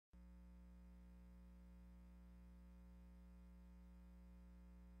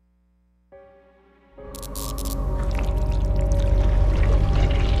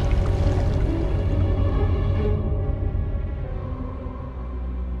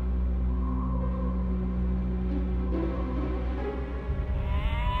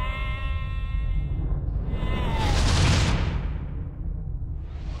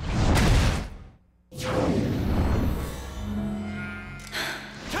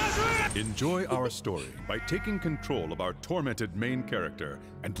Enjoy our story by taking control of our tormented main character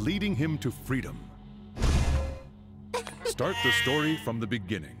and leading him to freedom. Start the story from the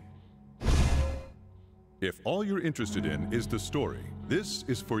beginning. If all you're interested in is the story, this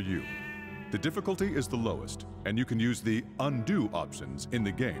is for you. The difficulty is the lowest, and you can use the undo options in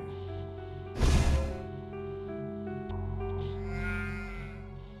the game.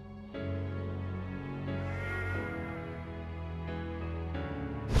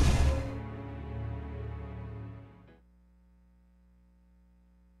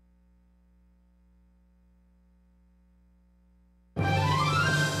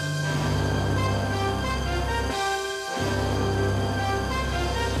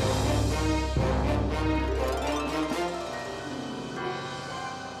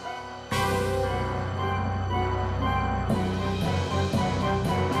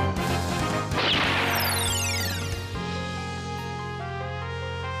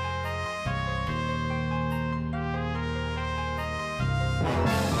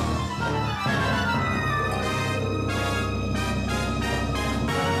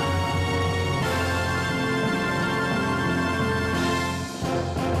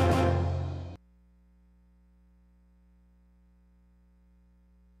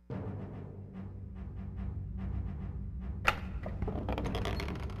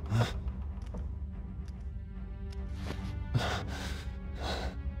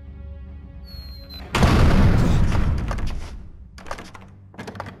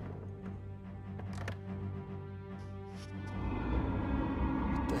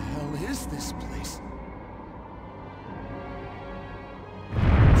 Is this place?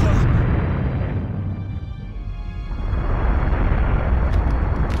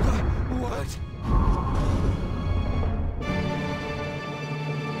 What?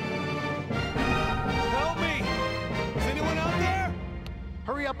 Help me! Is anyone out there?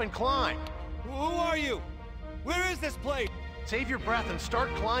 Hurry up and climb. Who are you? Where is this place? Save your breath and start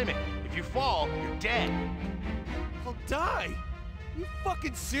climbing. If you fall, you're dead. I'll die. You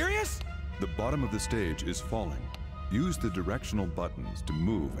fucking serious? The bottom of the stage is falling. Use the directional buttons to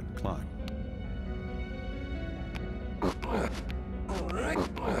move and climb.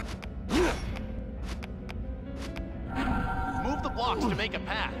 Move the blocks to make a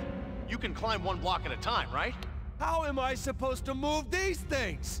path. You can climb one block at a time, right? How am I supposed to move these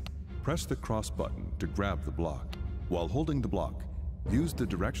things? Press the cross button to grab the block. While holding the block, use the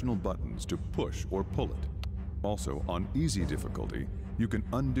directional buttons to push or pull it. Also, on easy difficulty, you can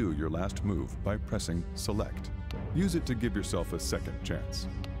undo your last move by pressing select. Use it to give yourself a second chance.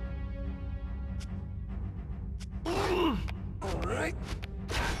 Alright.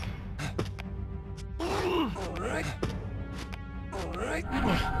 Alright. Alright.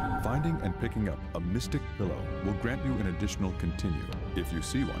 Finding and picking up a mystic pillow will grant you an additional continue. If you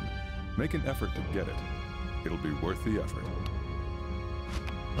see one, make an effort to get it. It'll be worth the effort.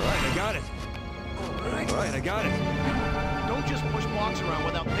 Alright, I got it. Alright, I got it. Don't just push blocks around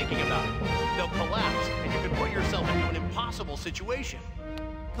without thinking about it. They'll collapse, and you could put yourself into an impossible situation.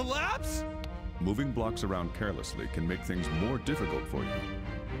 Collapse? Moving blocks around carelessly can make things more difficult for you.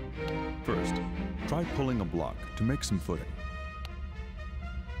 First, try pulling a block to make some footing.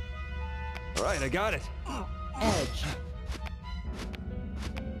 Alright, I got it. Edge.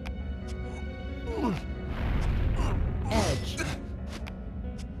 Edge.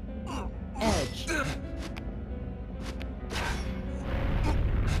 Edge.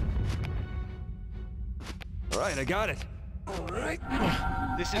 Alright, I got it. Alright.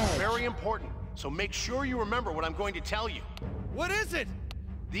 This is very important, so make sure you remember what I'm going to tell you. What is it?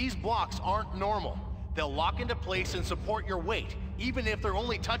 These blocks aren't normal. They'll lock into place and support your weight, even if they're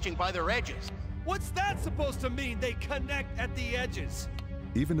only touching by their edges. What's that supposed to mean, they connect at the edges?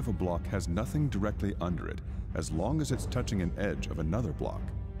 Even if a block has nothing directly under it, as long as it's touching an edge of another block,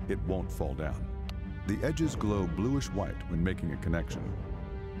 it won't fall down. The edges glow bluish-white when making a connection.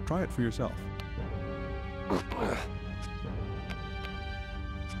 Try it for yourself.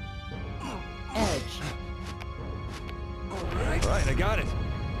 Edge. Alright, I got it.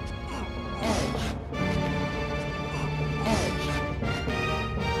 Edge. Edge.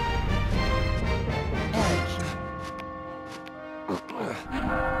 Edge.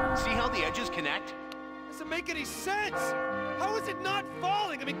 See how the edges connect? Doesn't make any sense. How is it not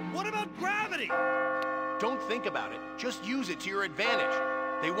falling? I mean, what about gravity? Don't think about it. Just use it to your advantage.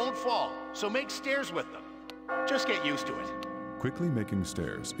 They won't fall, so make stairs with them. Just get used to it. Quickly making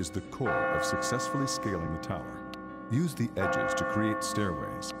stairs is the core of successfully scaling the tower. Use the edges to create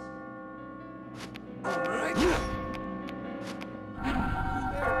stairways. Alright.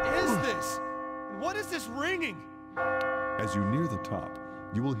 Where is this? And what is this ringing? As you near the top,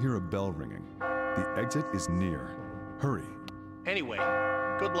 you will hear a bell ringing. The exit is near. Hurry. Anyway,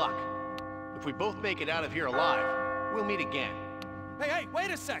 good luck. If we both make it out of here alive, we'll meet again. Hey,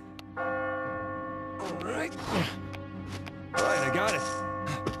 wait a sec! Alright. Alright, I got it.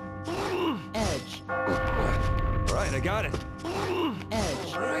 Edge. Alright, I got it.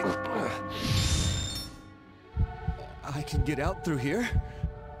 Edge. Alright. I can get out through here.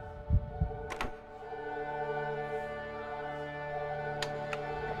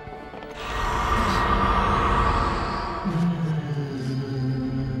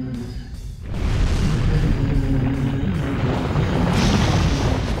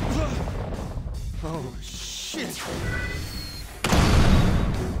 Oh, shit!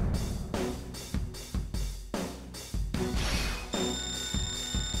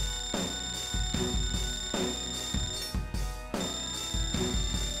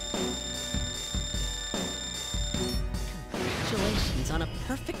 Congratulations on a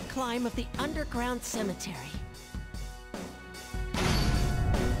perfect climb of the underground cemetery.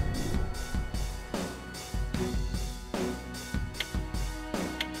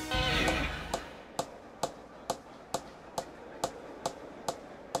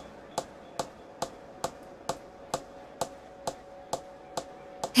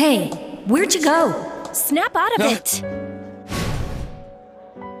 Hey, where'd you go? Snap out of it!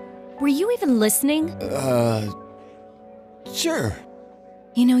 Were you even listening? Sure.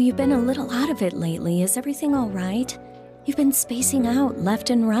 You know, you've been a little out of it lately. Is everything all right? You've been spacing out left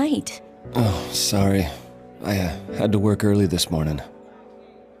and right. Oh, sorry. I had to work early this morning.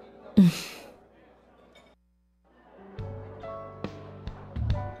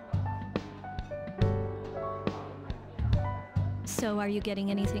 So, are you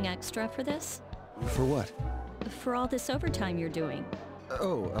getting anything extra for this? For what? For all this overtime you're doing?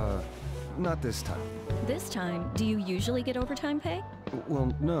 Oh, not this time. This time, do you usually get overtime pay?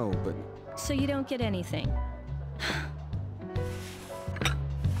 Well, no, but... So you don't get anything?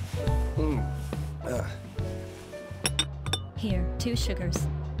 Here, 2 sugars.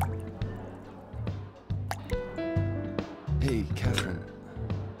 Hey, Catherine.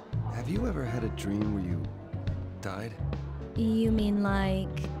 Have you ever had a dream where you died? You mean like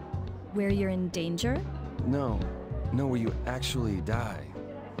where you're in danger? No, where you actually die.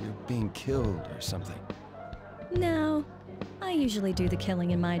 You're being killed or something. No, I usually do the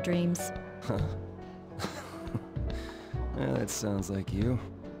killing in my dreams. Huh. Well, that sounds like you.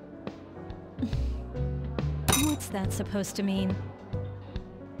 What's that supposed to mean?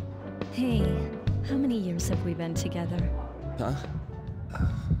 Hey, how many years have we been together? Huh?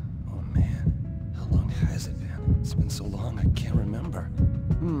 Oh man, how long has it been? It's been so long I can't remember.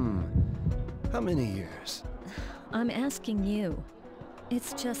 How many years? I'm asking you.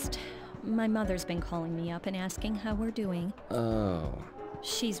 It's just, my mother's been calling me up and asking how we're doing. Oh.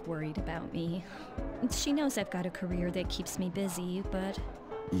 She's worried about me. She knows I've got a career that keeps me busy, but...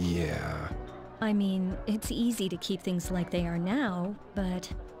 Yeah. I mean, it's easy to keep things like they are now,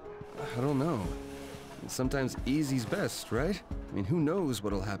 but... I don't know. Sometimes easy's best, right? I mean, who knows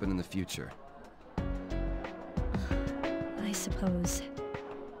what'll happen in the future? I suppose.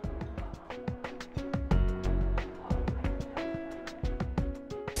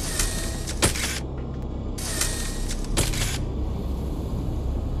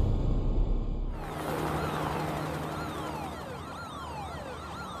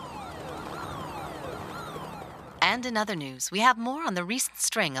 And in other news, we have more on the recent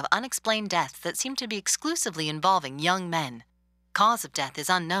string of unexplained deaths that seem to be exclusively involving young men. Cause of death is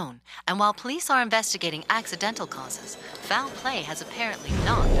unknown, and while police are investigating accidental causes, foul play has apparently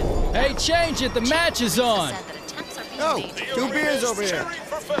not been ruled out. Hey, change it! The match is on! Said that attempts are being Oh, made to 2 beers over here.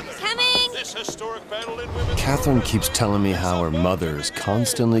 Coming! This historic battle in women's Catherine keeps telling me how her mother is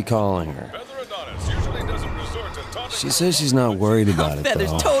constantly calling her. She says she's not worried about it,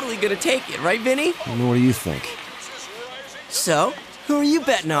 Feather's though. totally gonna take it, right, Vinny? And what do you think? So, who are you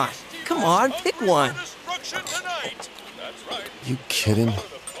betting on? Come on, pick one. You kidding?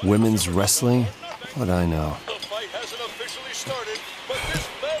 Women's wrestling? What I know.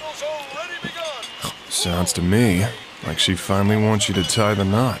 Sounds to me like she finally wants you to tie the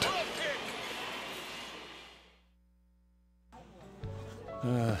knot.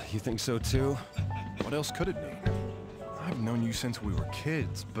 You think so too? What else could it mean? I've known you since we were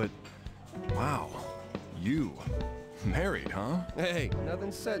kids, but wow, you married, huh? Hey,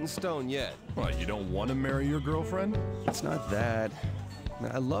 nothing's set in stone yet. What, you don't want to marry your girlfriend? It's not that.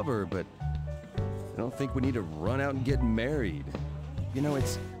 I love her, but I don't think we need to run out and get married. You know,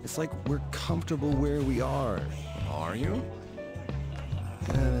 it's like we're comfortable where we are. Are you?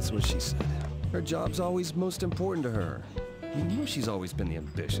 Yeah, that's what she said. Her job's always most important to her. You know she's always been the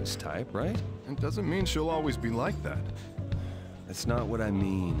ambitious type, right? It doesn't mean she'll always be like that. That's not what I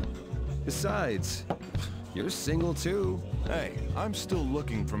mean. Besides, you're single too. Hey, I'm still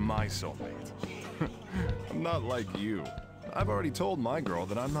looking for my soulmate. I'm not like you. I've already told my girl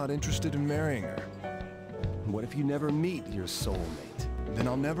that I'm not interested in marrying her. What if you never meet your soulmate? Then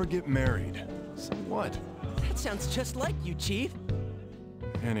I'll never get married. So what? That sounds just like you, Chief.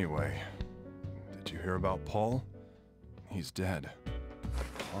 Anyway, did you hear about Paul? He's dead.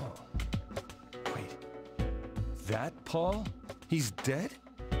 Paul? Wait, that Paul? He's dead?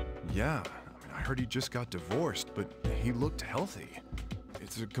 Yeah, I heard he just got divorced, but he looked healthy.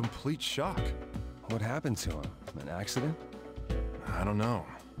 It's a complete shock. What happened to him? An accident? I don't know.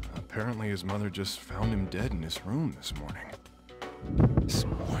 Apparently his mother just found him dead in his room this morning. This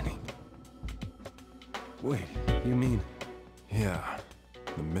morning? Wait, you mean... Yeah,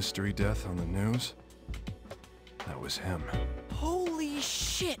 the mystery death on the news? That was him. Holy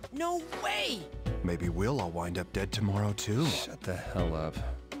shit, no way! Maybe we'll all wind up dead tomorrow too. Shut the hell up.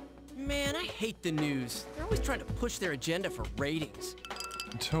 Man, I hate the news. They're always trying to push their agenda for ratings.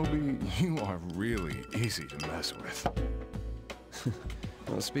 Toby, you are really easy to mess with.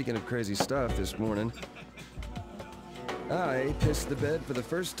 Well, speaking of crazy stuff, this morning, I pissed the bed for the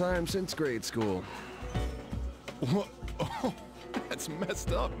first time since grade school. What? Oh, that's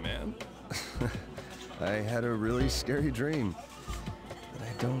messed up, man. I had a really scary dream, but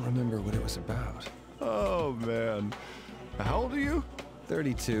I don't remember what it was about. Oh, man. How old are you?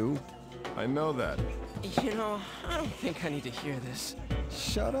 32. I know that. You know, I don't think I need to hear this.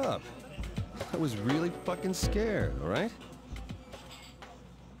 Shut up. I was really fucking scared, all right?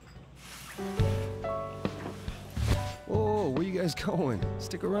 Whoa, where you guys going?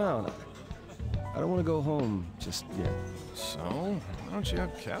 Stick around. I don't want to go home just yet. So, why don't you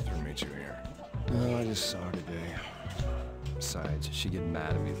have Catherine meet you here? No, I just saw her today. Besides, she'd get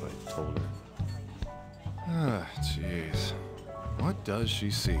mad at me if I told her. Ah, jeez. What does she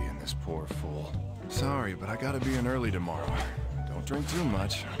see in this poor fool? Sorry, but I gotta be in early tomorrow. Don't drink too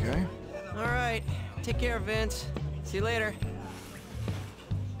much, okay? All right, take care, Vince. See you later.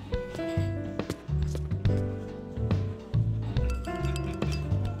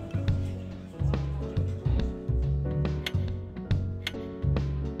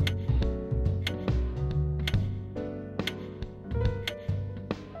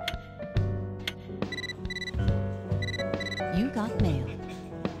 You got mail.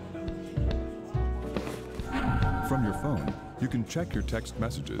 From your phone, you can check your text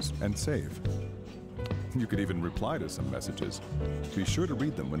messages and save. You could even reply to some messages. Be sure to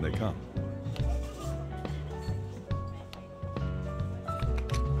read them when they come.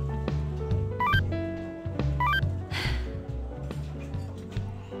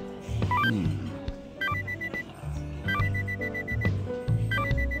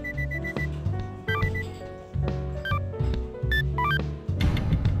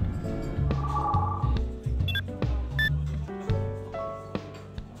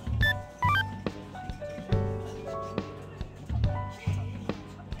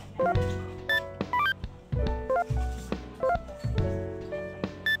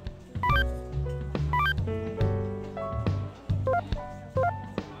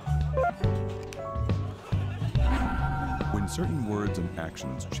 When certain words and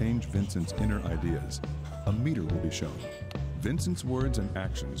actions change Vincent's inner ideas, a meter will be shown. Vincent's words and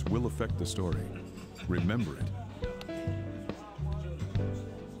actions will affect the story. Remember it.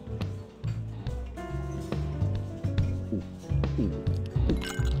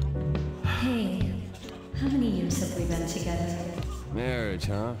 Hey, how many years have we been together? Marriage,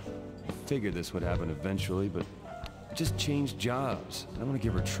 huh? Figured this would happen eventually, but just changed jobs. I don't want to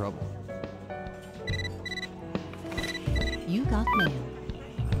give her trouble. You got mail.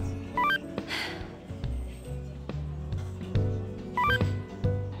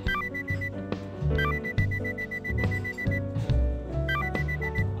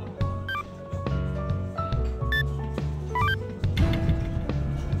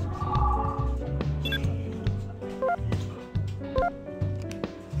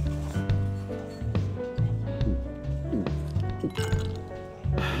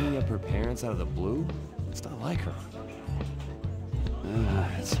 Bringing up her parents out of the blue? It's not like her.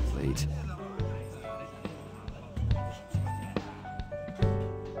 It's late.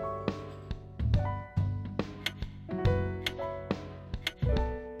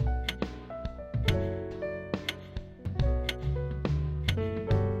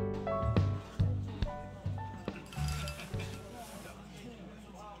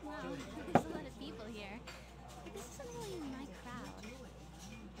 There's a lot of people here. But this isn't really my crowd.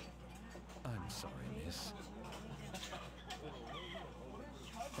 I'm sorry, miss.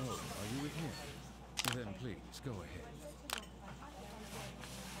 Oh, are you with him? Then please, go ahead.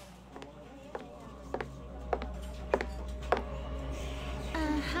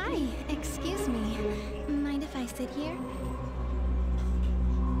 Hi. Excuse me. Mind if I sit here?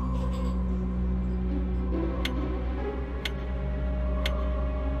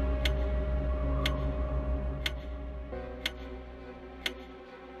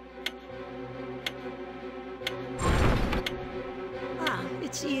 Ah,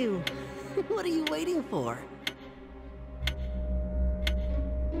 it's you. What are you waiting for?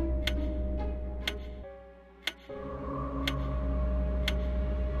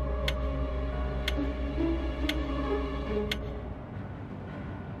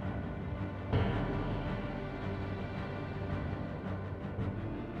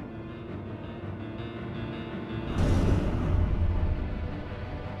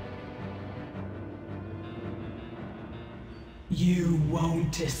 You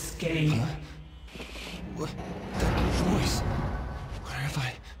won't escape. Huh? What? That voice? Where have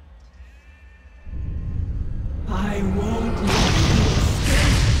I? I won't let you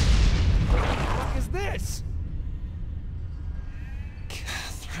escape. What the fuck is this?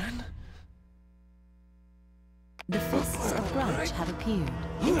 Catherine? The fists of grudge have appeared.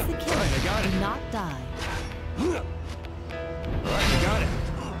 It's the killer. Right, I got it. Do not die. Right, I got it.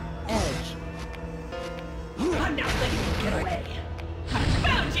 Edge. I'm not letting you get away. I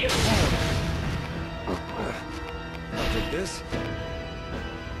found you! I'll take this.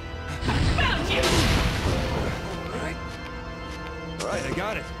 I found you! Right. Right, I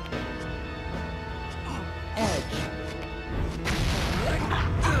got it. Edge. Right,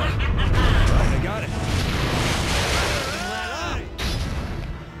 I got it.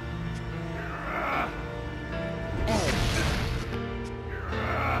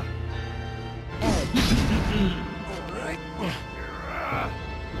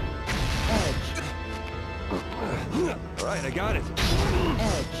 Right, I got it.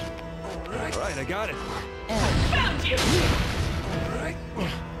 Edge. Right, I got it. Edge. Found you! Right.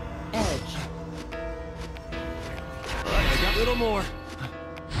 Edge. Right, I got a little more.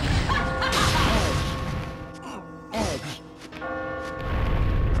 Edge.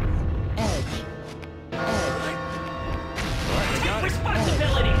 Edge. Right, I got it.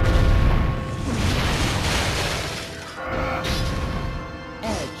 Responsibility!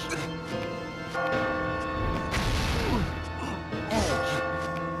 Edge.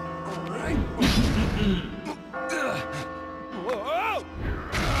 Right. Whoa!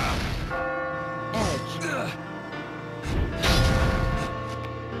 Edge.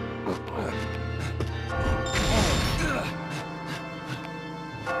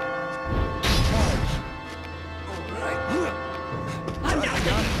 I'm not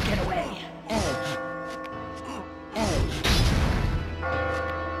letting you get away. Edge. Edge.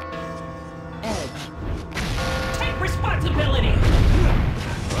 Edge. Take responsibility!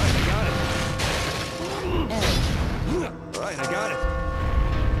 Right, I got it. Edge. Right, I got it.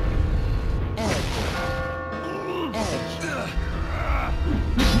 Edge. Edge.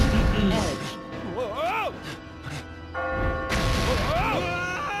 Edge. Whoa!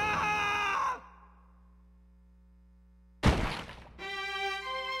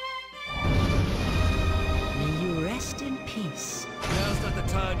 May you rest in peace. Now's not the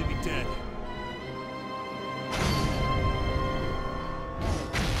time to be dead.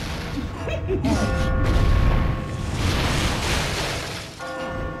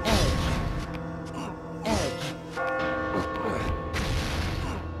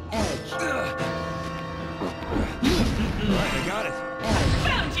 Right, I got it.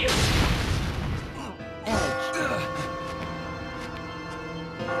 Found you!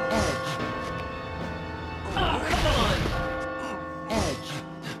 Oh, come on!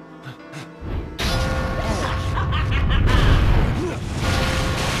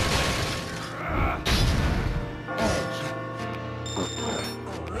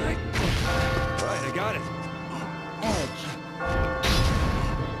 Right, I got it.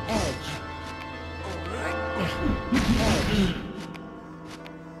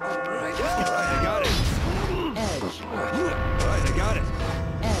 Right, I got it. Right, I got it.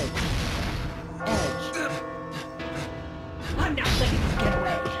 I'm not letting you get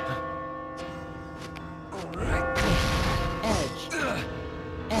away.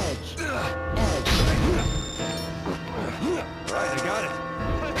 Right, I got it.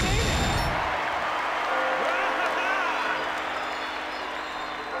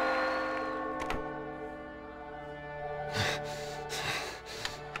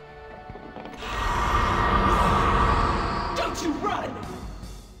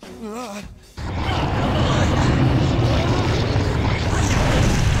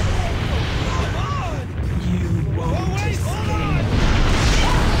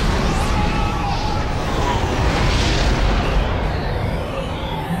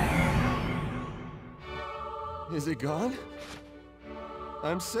 gone?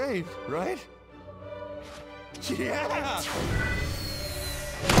 I'm safe, right? Yeah!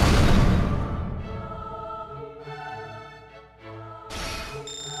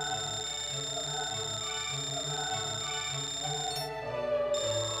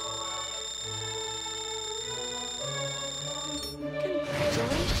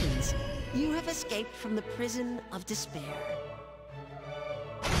 Congratulations. You have escaped from the prison of despair.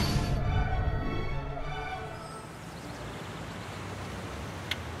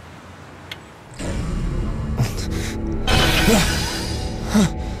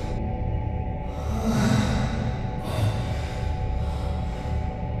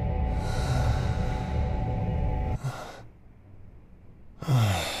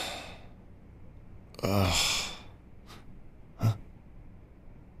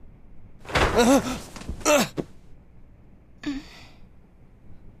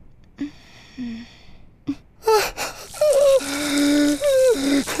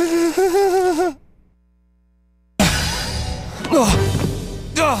 Oh!